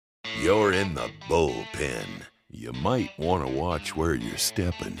You're in the bullpen. You might want to watch where you're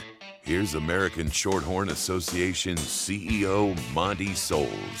stepping. Here's American Shorthorn Association CEO Monty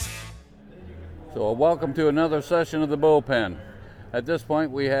Souls. So welcome to another session of the bullpen. At this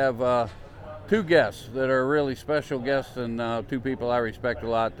point we have two guests that are really special guests, and two people I respect a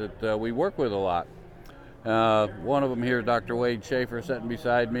lot that we work with a lot. One of them here, Dr. Wade Schaffer, sitting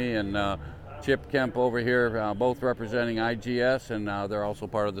beside me, and Chip Kemp over here, both representing IGS, and they're also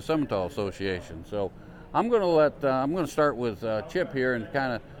part of the Simmental Association. So I'm going to start with Chip here and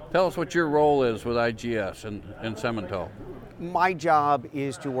kind of tell us what your role is with IGS and Simmental. My job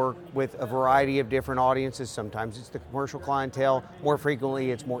is to work with a variety of different audiences. Sometimes it's the commercial clientele. More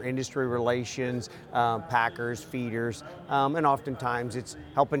frequently, it's more industry relations, packers, feeders, and oftentimes it's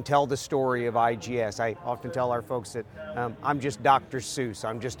helping tell the story of IGS. I often tell our folks that I'm just Dr. Seuss.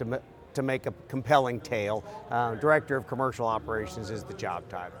 I'm just to make a compelling tale. Director of Commercial Operations is the job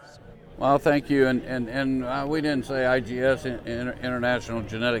title. Well, thank you, and we didn't say IGS, International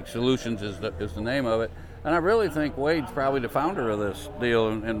Genetic Solutions is the name of it, and I really think Wade's probably the founder of this deal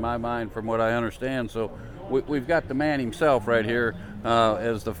in my mind, from what I understand. So we've got the man himself right here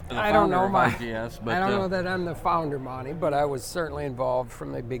as the founder of IGS. But I don't know that I'm the founder, Monty, but I was certainly involved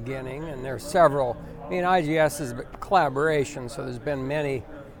from the beginning, and there's several. IGS is a collaboration, so there's been many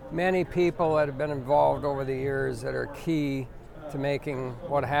people that have been involved over the years that are key to making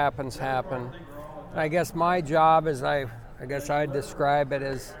what happens happen. And I guess my job is, I guess I'd describe it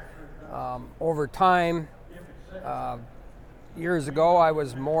as, over time, years ago I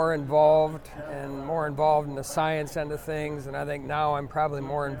was more involved in the science end of things, and I think now I'm probably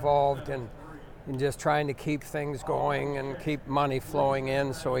more involved in just trying to keep things going and keep money flowing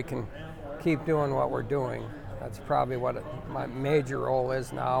in so we can keep doing what we're doing. That's probably what my major role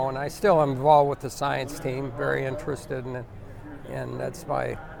is now, and I still am involved with the science team, very interested in it, and that's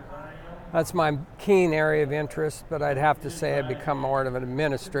my keen area of interest. But I'd have to say I've become more of an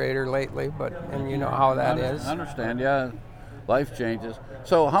administrator lately, and you know how that is. I understand, yeah. Life changes.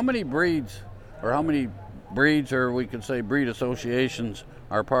 So how many breeds, or we could say breed associations,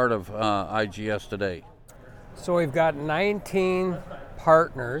 are part of IGS today? So we've got 19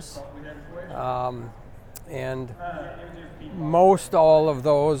 partners. And most all of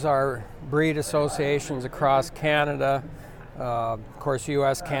those are breed associations across Canada, of course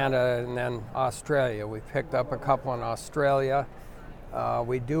US, Canada, and then Australia. We picked up a couple in Australia.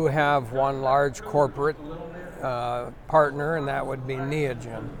 We do have one large corporate partner, and that would be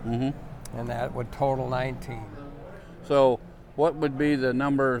Neogen, and that would total 19. So what would be the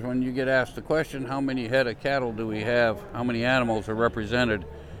number when you get asked the question, how many head of cattle do we have, how many animals are represented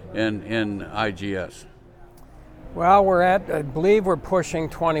in IGS? Well, I believe we're pushing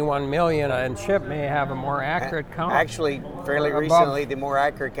 21 million, and Chip may have a more accurate count. Actually, fairly recently, the more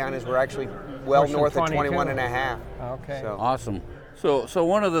accurate count is we're actually well north of 21 and a half. Okay. So. Awesome. So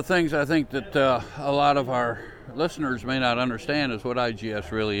one of the things I think that a lot of our listeners may not understand is what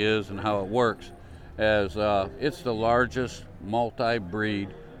IGS really is and how it works, as it's the largest multi-breed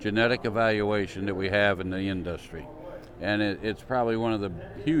genetic evaluation that we have in the industry. And it's probably one of the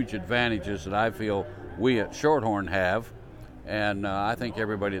huge advantages that I feel we at Shorthorn have, and I think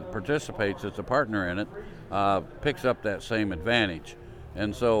everybody that participates that's a partner in it picks up that same advantage.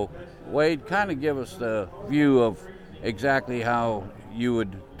 And so, Wade, kind of give us the view of exactly how you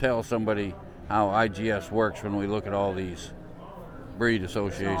would tell somebody how IGS works when we look at all these breed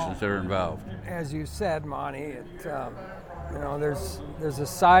associations that are involved. As you said, Monty, there's a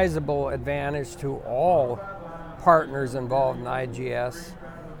sizable advantage to all partners involved in IGS.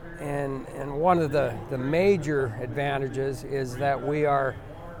 And one of the major advantages is that we are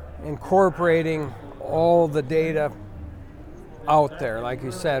incorporating all the data out there. Like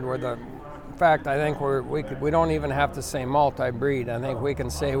you said, in fact, I think we don't even have to say multi-breed. I think we can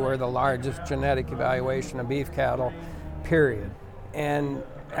say we're the largest genetic evaluation of beef cattle, period. And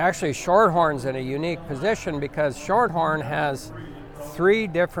actually, Shorthorn's in a unique position because Shorthorn has 3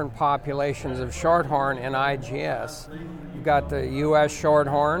 different populations of Shorthorn in IGS. You've got the U.S.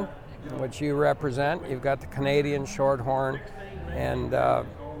 Shorthorn, which you represent. You've got the Canadian Shorthorn, and a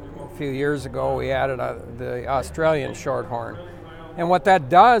few years ago we added the Australian Shorthorn. And what that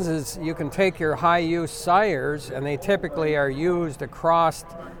does is you can take your high-use sires, and they typically are used across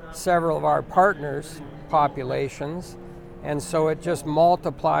several of our partners' populations, and so it just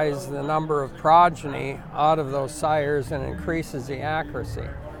multiplies the number of progeny out of those sires and increases the accuracy.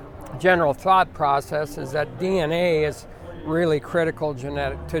 General thought process is that DNA is really critical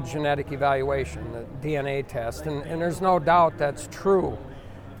to genetic evaluation, the DNA test, and there's no doubt that's true.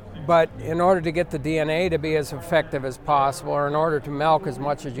 But in order to get the DNA to be as effective as possible, or in order to milk as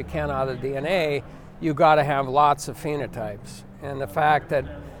much as you can out of the DNA, you got to have lots of phenotypes. And the fact that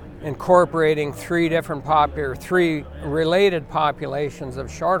incorporating three related populations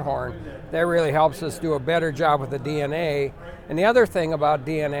of shorthorn, that really helps us do a better job with the DNA. And the other thing about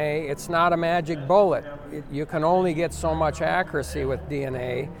DNA, it's not a magic bullet. You can only get so much accuracy with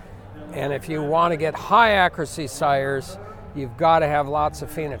DNA. And if you want to get high accuracy sires, you've got to have lots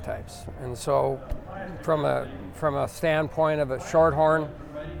of phenotypes. And so from a standpoint of a shorthorn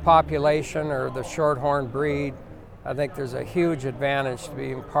population or the shorthorn breed, I think there's a huge advantage to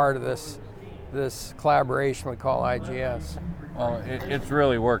being part of this collaboration we call IGS. Well, it's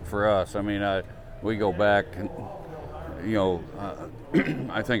really worked for us. I mean, we go back, and,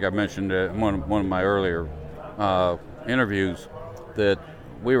 I think I mentioned in one of my earlier interviews that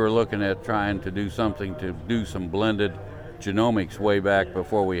we were looking at trying to do something to do some blended genomics way back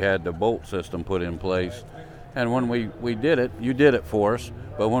before we had the Bolt system put in place. And when we did it, you did it for us,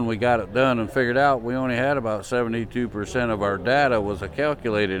 but when we got it done and figured out we only had about 72% of our data was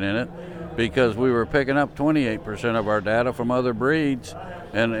calculated in it, because we were picking up 28% of our data from other breeds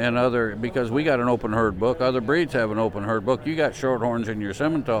and other, because we got an open herd book, other breeds have an open herd book. You got shorthorns in your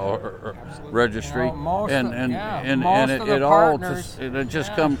Simmental registry,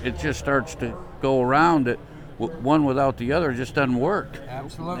 it just starts to go around it. One without the other just doesn't work.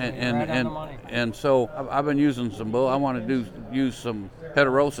 Absolutely. And so I've been using some bull. I want to use some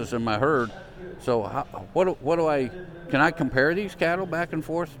heterosis in my herd. So can I compare these cattle back and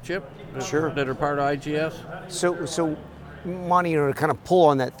forth, Chip? Sure. That are part of IGS? So Monty, to kind of pull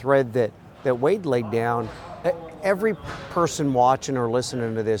on that thread that Wade laid down, every person watching or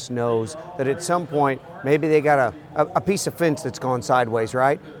listening to this knows that at some point maybe they got a piece of fence that's gone sideways,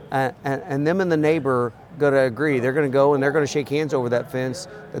 right? And them and the neighbor going to agree. They're going to go and they're going to shake hands over that fence,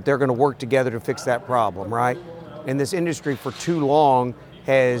 that they're going to work together to fix that problem, right? And this industry for too long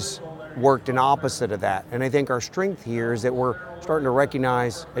has worked in opposite of that. And I think our strength here is that we're starting to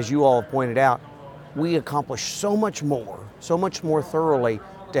recognize, as you all have pointed out, we accomplish so much more thoroughly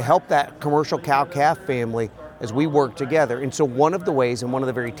to help that commercial cow-calf family as we work together. And so one of the ways, and one of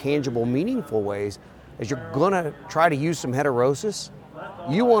the very tangible, meaningful ways, is you're going to try to use some heterosis.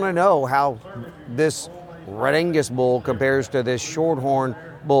 You want to know how this Red Angus bull compares to this Shorthorn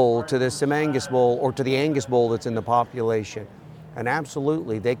bull, to this Sim Angus bull, or to the Angus bull that's in the population. And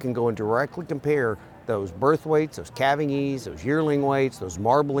absolutely, they can go and directly compare those birth weights, those calving ease, those yearling weights, those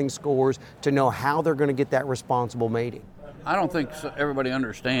marbling scores, to know how they're going to get that responsible mating. I don't think everybody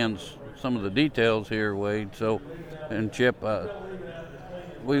understands some of the details here, Wade. So, and Chip,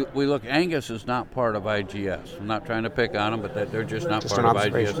 we look, Angus is not part of IGS. I'm not trying to pick on them, but they're just not part of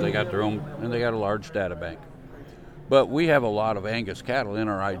IGS. They got their own, and they got a large data bank. But we have a lot of Angus cattle in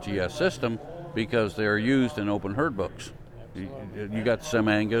our IGS system because they're used in open herd books. You got Sim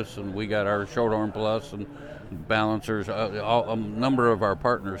Angus, and we got our Shorthorn Plus and Balancers. A number of our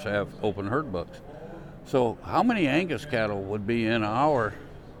partners have open herd books. So, how many Angus cattle would be in our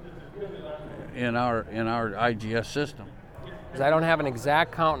IGS system? I don't have an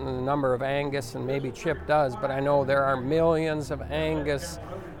exact count on the number of Angus, and maybe Chip does, but I know there are millions of Angus,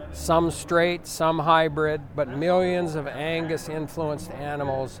 some straight, some hybrid, but millions of Angus-influenced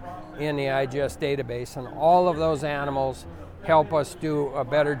animals in the IGS database, and all of those animals help us do a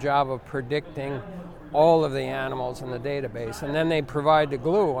better job of predicting all of the animals in the database. And then they provide the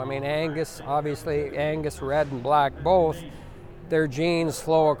glue. I mean, Angus, obviously, Angus red and black both, their genes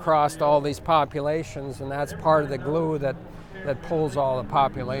flow across all these populations, and that's part of the glue that pulls all the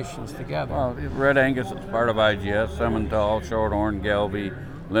populations together. Well, Red Angus is part of IGS, Simmental, Shorthorn, Gelby,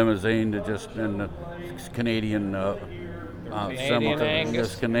 Limousine, and the Canadian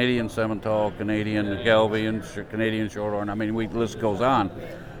Angus. Canadian Simmental, Canadian Gelby, and Canadian Shorthorn. I mean, the list goes on.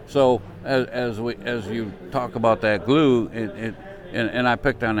 So as you talk about that glue, and I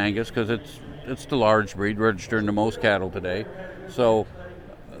picked on Angus because it's the large breed registering the most cattle today. So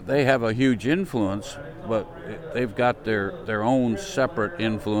they have a huge influence, but they've got their own separate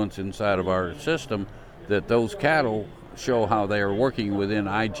influence inside of our system, that those cattle show how they are working within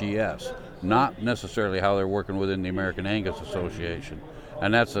IGS, not necessarily how they're working within the American Angus Association.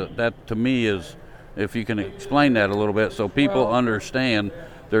 And that to me is, if you can explain that a little bit so people understand,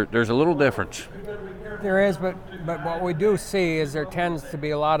 there's a little difference. There is, but what we do see is there tends to be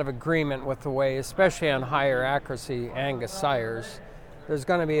a lot of agreement with the way, especially on higher accuracy Angus sires, there's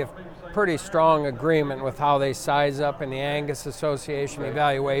going to be a pretty strong agreement with how they size up in the Angus Association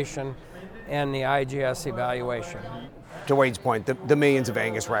evaluation and the IGS evaluation. to Wade's point, the millions of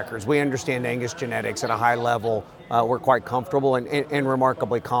Angus records. We understand Angus genetics at a high level. We're quite comfortable and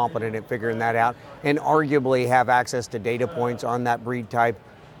remarkably competent at figuring that out, and arguably have access to data points on that breed type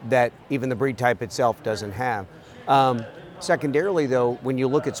that even the breed type itself doesn't have. Secondarily, though, when you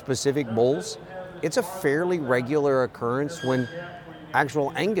look at specific bulls, it's a fairly regular occurrence when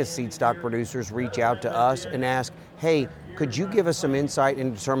actual Angus seed stock producers reach out to us and ask, hey, could you give us some insight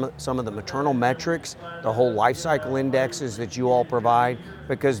into some of the maternal metrics, the whole life cycle indexes that you all provide?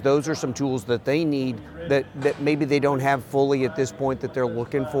 Because those are some tools that they need that maybe they don't have fully at this point that they're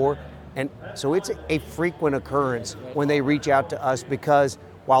looking for. And so it's a frequent occurrence when they reach out to us, because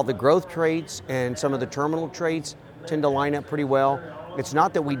while the growth traits and some of the terminal traits tend to line up pretty well, it's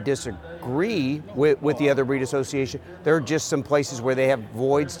not that we disagree with the other breed association. There are just some places where they have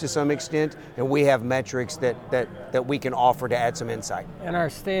voids to some extent, and we have metrics that we can offer to add some insight. And our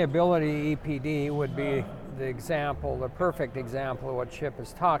stayability EPD would be the example, the perfect example of what Chip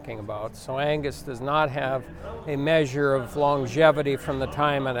is talking about. So Angus does not have a measure of longevity from the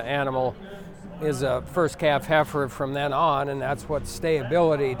time an animal is a first calf heifer from then on, and that's what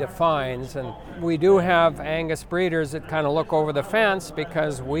stayability defines. And we do have Angus breeders that kind of look over the fence,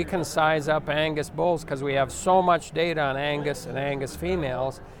 because we can size up Angus bulls because we have so much data on Angus and Angus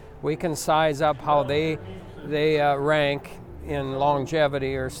females. We can size up how they rank in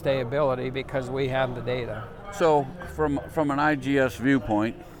longevity or stayability because we have the data. So from an IGS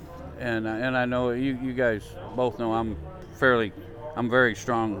viewpoint, and I know you guys both know I'm very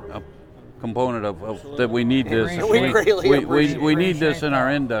strong component of that we need this. We need this in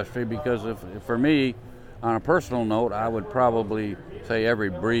our industry, because if for me, on a personal note, I would probably say every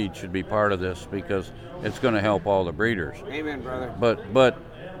breed should be part of this, because it's going to help all the breeders. Amen, brother. But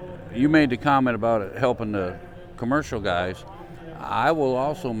you made the comment about it helping the commercial guys. I will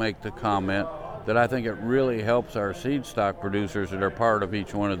also make the comment that I think it really helps our seed stock producers that are part of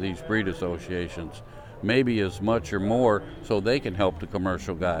each one of these breed associations, maybe as much or more, so they can help the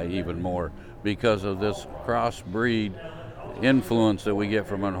commercial guy even more, because of this cross-breed influence that we get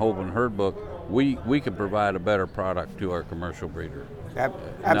from an open herd book. We can provide a better product to our commercial breeder.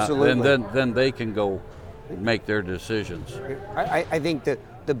 Absolutely. And then they can go make their decisions. I think that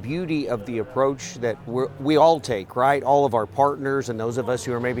the beauty of the approach that we all take, right, all of our partners and those of us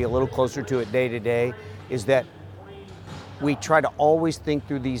who are maybe a little closer to it day to day, is that we try to always think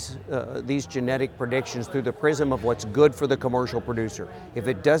through these genetic predictions through the prism of what's good for the commercial producer. If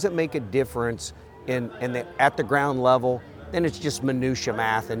it doesn't make a difference at the ground level, then it's just minutia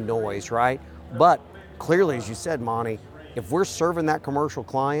math and noise, right? But clearly, as you said, Monty, if we're serving that commercial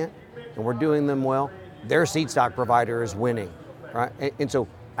client and we're doing them well, their seed stock provider is winning, right? And so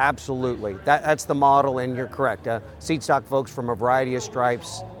absolutely, that's the model, and you're correct. Seed stock folks from a variety of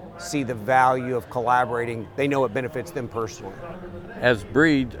stripes see the value of collaborating. They know it benefits them personally. As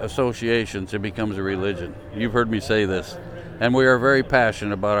breed associations, it becomes a religion. You've heard me say this, and we are very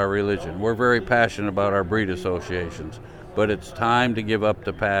passionate about our religion. We're very passionate about our breed associations, but it's time to give up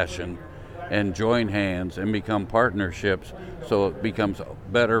the passion and join hands and become partnerships, so it becomes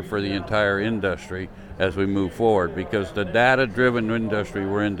better for the entire industry as we move forward, because the data-driven industry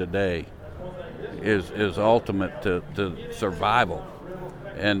we're in today is ultimate to survival.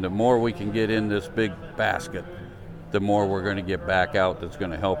 And the more we can get in this big basket, the more we're going to get back out that's going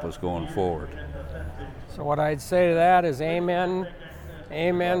to help us going forward. So what I'd say to that is amen,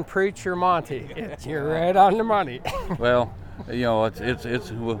 preacher Monty. You're right on the money. Well, it's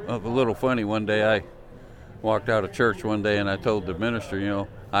a little funny. One day I walked out of church one day and I told the minister,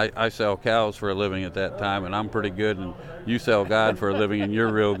 I sell cows for a living at that time, and I'm pretty good, and you sell God for a living, and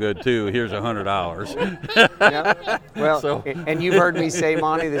you're real good too. Here's $100. Yeah. Well, and you've heard me say,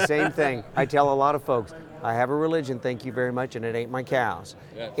 Monty, the same thing. I tell a lot of folks, I have a religion, thank you very much, and it ain't my cows.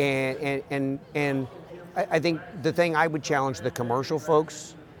 Yeah. And I think the thing I would challenge the commercial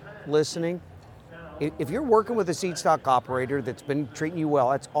folks listening, if you're working with a seed stock operator that's been treating you well,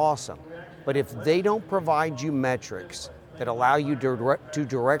 that's awesome. But if they don't provide you metrics that allow you to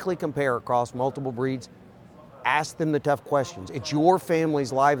directly compare across multiple breeds, ask them the tough questions. It's your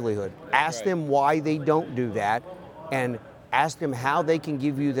family's livelihood. Ask them why they don't do that, and ask them how they can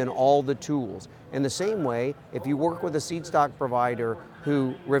give you then all the tools. In the same way, if you work with a seed stock provider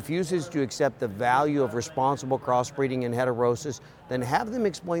who refuses to accept the value of responsible crossbreeding and heterosis, then have them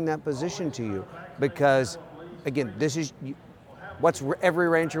explain that position to you. Because, again, this is what's every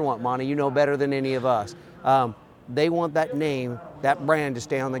rancher want, Monty. You know better than any of us. They want that name, that brand, to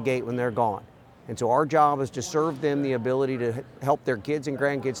stay on the gate when they're gone. And so our job is to serve them the ability to help their kids and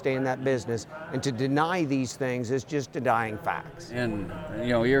grandkids stay in that business, and to deny these things is just denying facts. And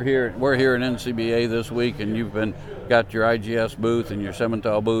we're here in NCBA this week, and you've got your IGS booth and your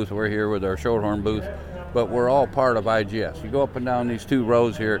Simmental booth. We're here with our Shorthorn booth, but we're all part of IGS. You go up and down these 2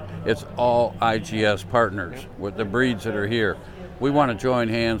 rows here, it's all IGS partners with the breeds that are here. We want to join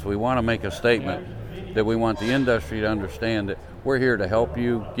hands. We want to make a statement that we want the industry to understand that we're here to help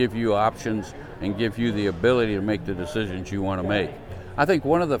you, give you options, and give you the ability to make the decisions you want to make. I think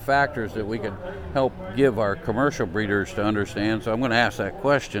one of the factors that we could help give our commercial breeders to understand, so I'm going to ask that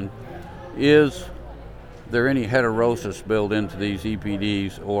question, is there any heterosis built into these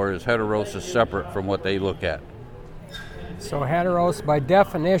EPDs, or is heterosis separate from what they look at? So heterosis, by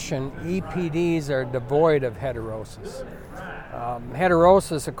definition, EPDs are devoid of heterosis.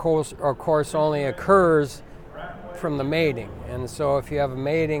 Heterosis, of course, only occurs from the mating. And so if you have a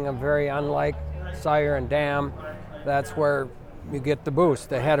mating of very unlike sire and dam, that's where you get the boost,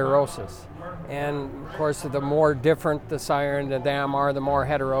 the heterosis. And of course, the more different the sire and the dam are, the more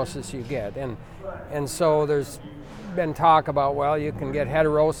heterosis you get. And so there's been talk about, well, you can get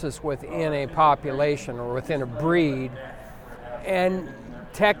heterosis within a population or within a breed. And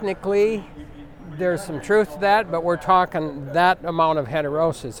technically, there's some truth to that, but we're talking that amount of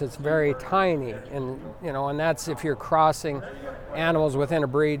heterosis. It's very tiny, and that's if you're crossing animals within a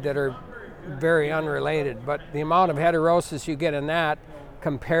breed that are very unrelated. But the amount of heterosis you get in that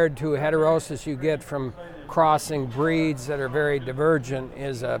compared to heterosis you get from crossing breeds that are very divergent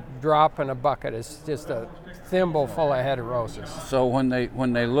is a drop in a bucket. It's just a thimble full of heterosis. So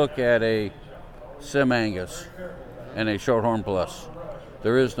when they look at a Sim Angus and a Shorthorn Plus,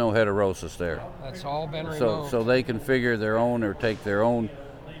 there is no heterosis there. That's all been removed. So they can figure their own or take their own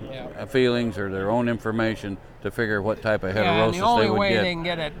feelings or their own information to figure what type of heterosis they would get. They can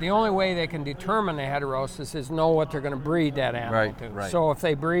get it. The only way they can determine the heterosis is know what they're going to breed that animal to. Right. So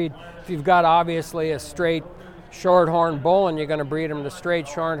if you've got obviously a straight Shorthorn bull and you're going to breed them to straight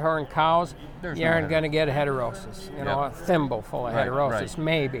Shorthorn cows, you aren't going to get a heterosis. A thimble full of heterosis,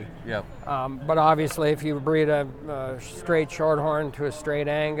 maybe. Yep. But obviously, if you breed a straight Shorthorn to a straight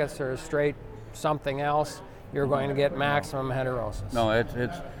Angus or a straight something else, you're going to get maximum heterosis. No,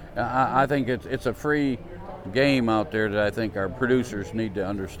 I think it's a free game out there that I think our producers need to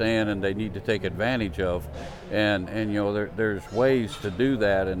understand and they need to take advantage of, and there's ways to do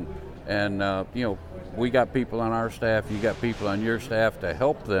that, and we got people on our staff, you got people on your staff to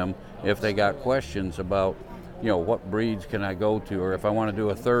help them if they got questions about what breeds can I go to, or if I want to do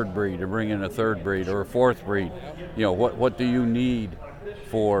a third breed or bring in a third breed or a fourth breed, what do you need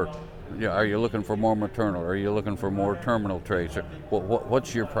for, are you looking for more maternal, or are you looking for more terminal traits, or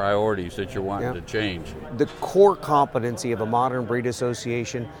what's your priorities that you're wanting to change? The core competency of a modern breed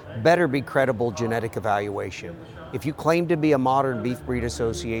association better be credible genetic evaluation. If you claim to be a modern beef breed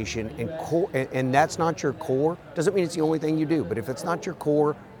association and that's not your core, doesn't mean it's the only thing you do, but if it's not your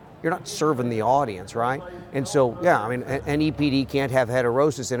core, you're not serving the audience, right? And so, an EPD can't have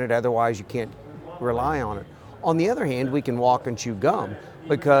heterosis in it, otherwise you can't rely on it. On the other hand, we can walk and chew gum,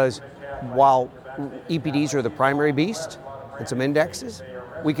 because while EPDs are the primary beast and some indexes,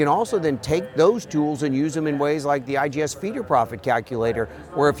 we can also then take those tools and use them in ways like the IGS feeder profit calculator,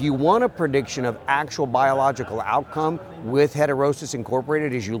 where if you want a prediction of actual biological outcome with heterosis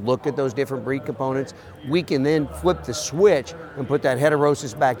incorporated as you look at those different breed components, we can then flip the switch and put that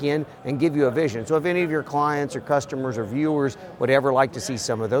heterosis back in and give you a vision. So if any of your clients or customers or viewers would ever like to see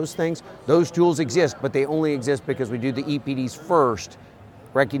some of those things, those tools exist, but they only exist because we do the EPDs first,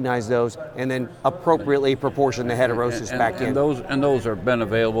 recognize those, and then appropriately proportion the heterosis back in. And those have been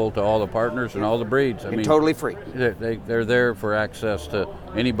available to all the partners and all the breeds. I mean, totally free. They're there for access to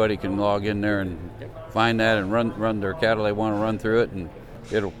anybody can log in there and find that and run their cattle they want to run through it, and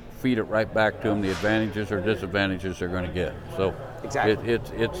it'll feed it right back to them the advantages or disadvantages they're going to get. So exactly.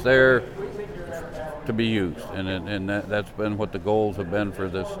 It's there to be used, and that's been what the goals have been for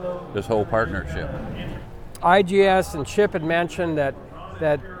this whole partnership. IGS and Chip had mentioned that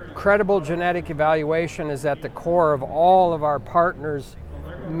credible genetic evaluation is at the core of all of our partners'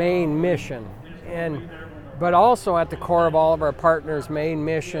 main mission. But also at the core of all of our partners' main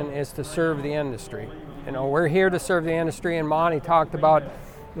mission is to serve the industry. We're here to serve the industry, and Monty talked about,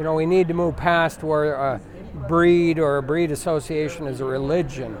 we need to move past where a breed or a breed association is a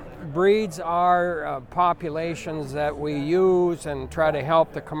religion. Breeds are populations that we use and try to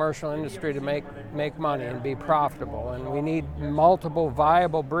help the commercial industry to make money and be profitable, and we need multiple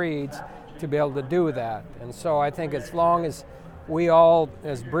viable breeds to be able to do that. And so I think as long as we all,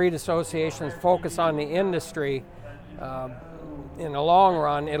 as breed associations, focus on the industry in the long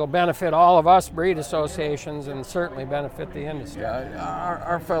run, it'll benefit all of us breed associations and certainly benefit the industry. Yeah,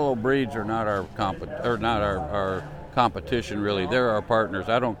 our fellow breeds are not our our competition really. They're our partners.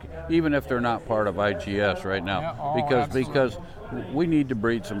 Even if they're not part of IGS right now, because we need to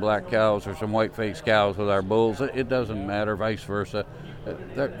breed some black cows or some white-faced cows with our bulls. It doesn't matter, vice versa.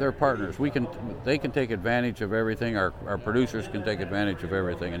 They're partners. They can take advantage of everything. Our producers can take advantage of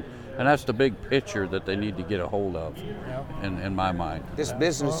everything, and that's the big picture that they need to get a hold of. In my mind, this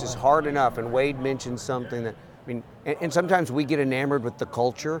business is hard enough. And Wade mentioned something that and sometimes we get enamored with the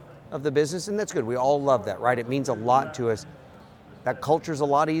culture of the business, and that's good. We all love that, right? It means a lot to us. That culture is a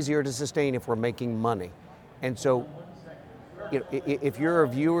lot easier to sustain if we're making money, and so if you're a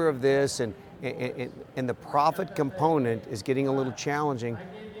viewer of this and the profit component is getting a little challenging,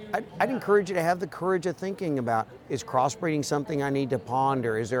 I'd encourage you to have the courage of thinking about, is crossbreeding something I need to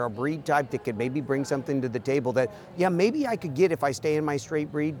ponder? Is there a breed type that could maybe bring something to the table that, maybe I could get if I stay in my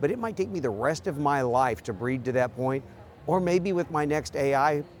straight breed, but it might take me the rest of my life to breed to that point? Or maybe with my next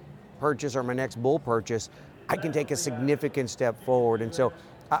AI purchase or my next bull purchase, I can take a significant step forward. And so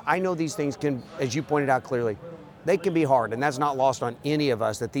I know these things can, as you pointed out clearly, they can be hard, and that's not lost on any of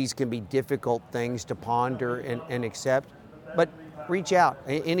us, that these can be difficult things to ponder and accept. But reach out.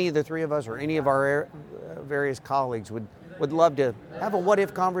 Any of the three of us or any of our various colleagues would love to have a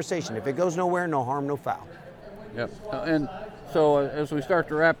what-if conversation. If it goes nowhere, no harm, no foul. Yep. And so as we start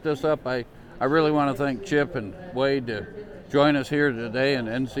to wrap this up, I really want to thank Chip and Wade to join us here today in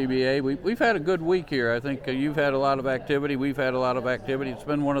NCBA. We've had a good week here. I think you've had a lot of activity. We've had a lot of activity. It's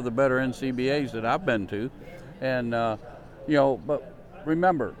been one of the better NCBAs that I've been to. And, but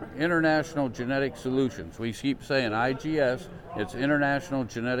remember, International Genetic Solutions. We keep saying IGS, it's International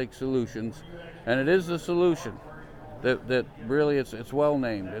Genetic Solutions, and it is the solution that really it's well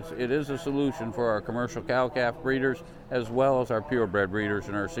named. It is a solution for our commercial cow-calf breeders as well as our purebred breeders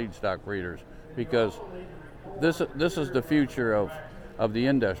and our seed stock breeders, because this is the future of the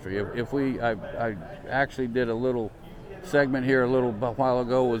industry. I actually did a little segment here a little while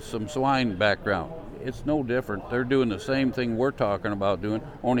ago with some swine background. It's no different. They're doing the same thing we're talking about doing,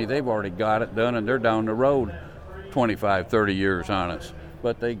 only they've already got it done and they're down the road 25, 30 years on us.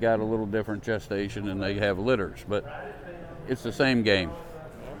 But they got a little different gestation and they have litters. But it's the same game.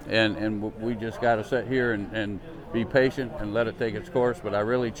 And we just got to sit here and be patient and let it take its course. But I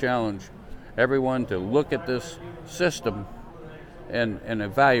really challenge everyone to look at this system and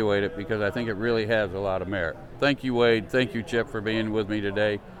evaluate it, because I think it really has a lot of merit. Thank you, Wade. Thank you, Chip, for being with me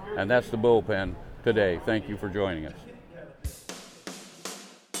today. And that's the bullpen today. Thank you for joining us.